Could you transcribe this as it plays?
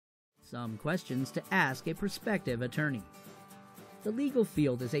Some questions to ask a prospective attorney. The legal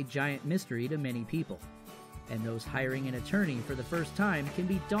field is a giant mystery to many people, and those hiring an attorney for the first time can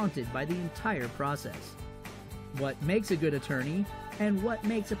be daunted by the entire process. What makes a good attorney, and what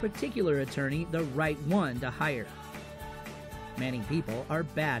makes a particular attorney the right one to hire? Many people are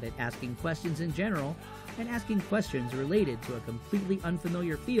bad at asking questions in general, and asking questions related to a completely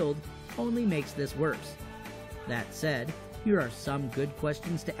unfamiliar field only makes this worse. That said, here are some good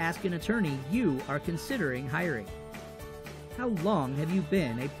questions to ask an attorney you are considering hiring. How long have you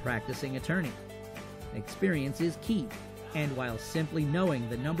been a practicing attorney? Experience is key, and while simply knowing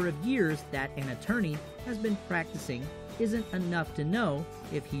the number of years that an attorney has been practicing isn't enough to know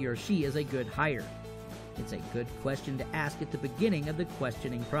if he or she is a good hire, it's a good question to ask at the beginning of the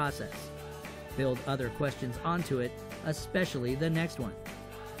questioning process. Build other questions onto it, especially the next one.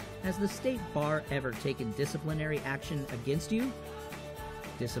 Has the state bar ever taken disciplinary action against you?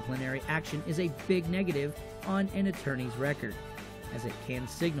 Disciplinary action is a big negative on an attorney's record, as it can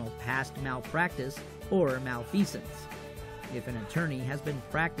signal past malpractice or malfeasance. If an attorney has been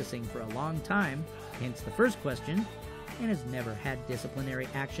practicing for a long time, hence the first question, and has never had disciplinary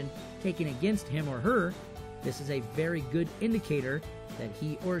action taken against him or her, this is a very good indicator that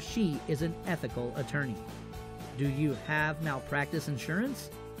he or she is an ethical attorney. Do you have malpractice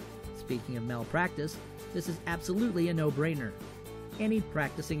insurance? Speaking of malpractice, this is absolutely a no-brainer. Any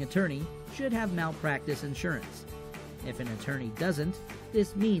practicing attorney should have malpractice insurance. If an attorney doesn't,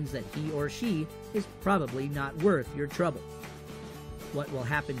 this means that he or she is probably not worth your trouble. What will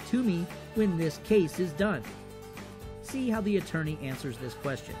happen to me when this case is done? See how the attorney answers this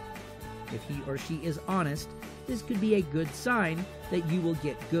question. If he or she is honest, this could be a good sign that you will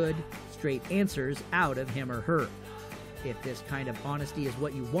get good, straight answers out of him or her. If this kind of honesty is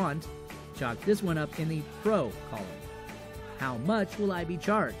what you want, chalk this one up in the pro column. How much will I be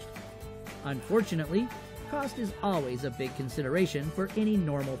charged? Unfortunately, cost is always a big consideration for any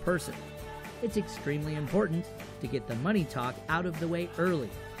normal person. It's extremely important to get the money talk out of the way early.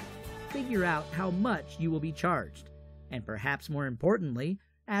 Figure out how much you will be charged, and perhaps more importantly,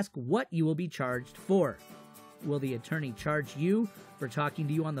 ask what you will be charged for. Will the attorney charge you for talking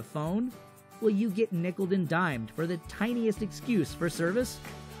to you on the phone? Will you get nickeled and dimed for the tiniest excuse for service?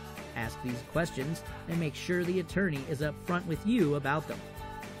 Ask these questions and make sure the attorney is upfront with you about them.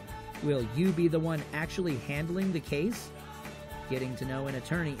 Will you be the one actually handling the case? Getting to know an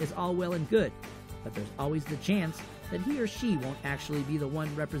attorney is all well and good, but there's always the chance that he or she won't actually be the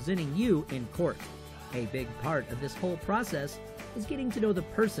one representing you in court. A big part of this whole process is getting to know the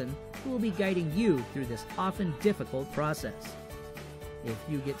person who will be guiding you through this often difficult process. If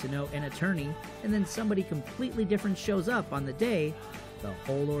you get to know an attorney and then somebody completely different shows up on the day, the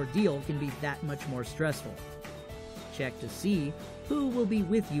whole ordeal can be that much more stressful. Check to see who will be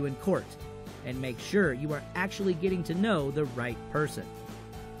with you in court, and make sure you are actually getting to know the right person.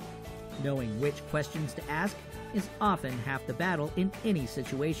 Knowing which questions to ask is often half the battle in any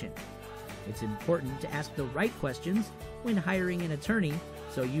situation. It's important to ask the right questions when hiring an attorney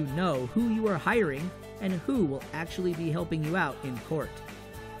so you know who you are hiring and who will actually be helping you out in court.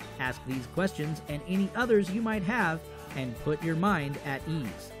 Ask these questions and any others you might have and put your mind at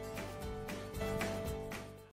ease.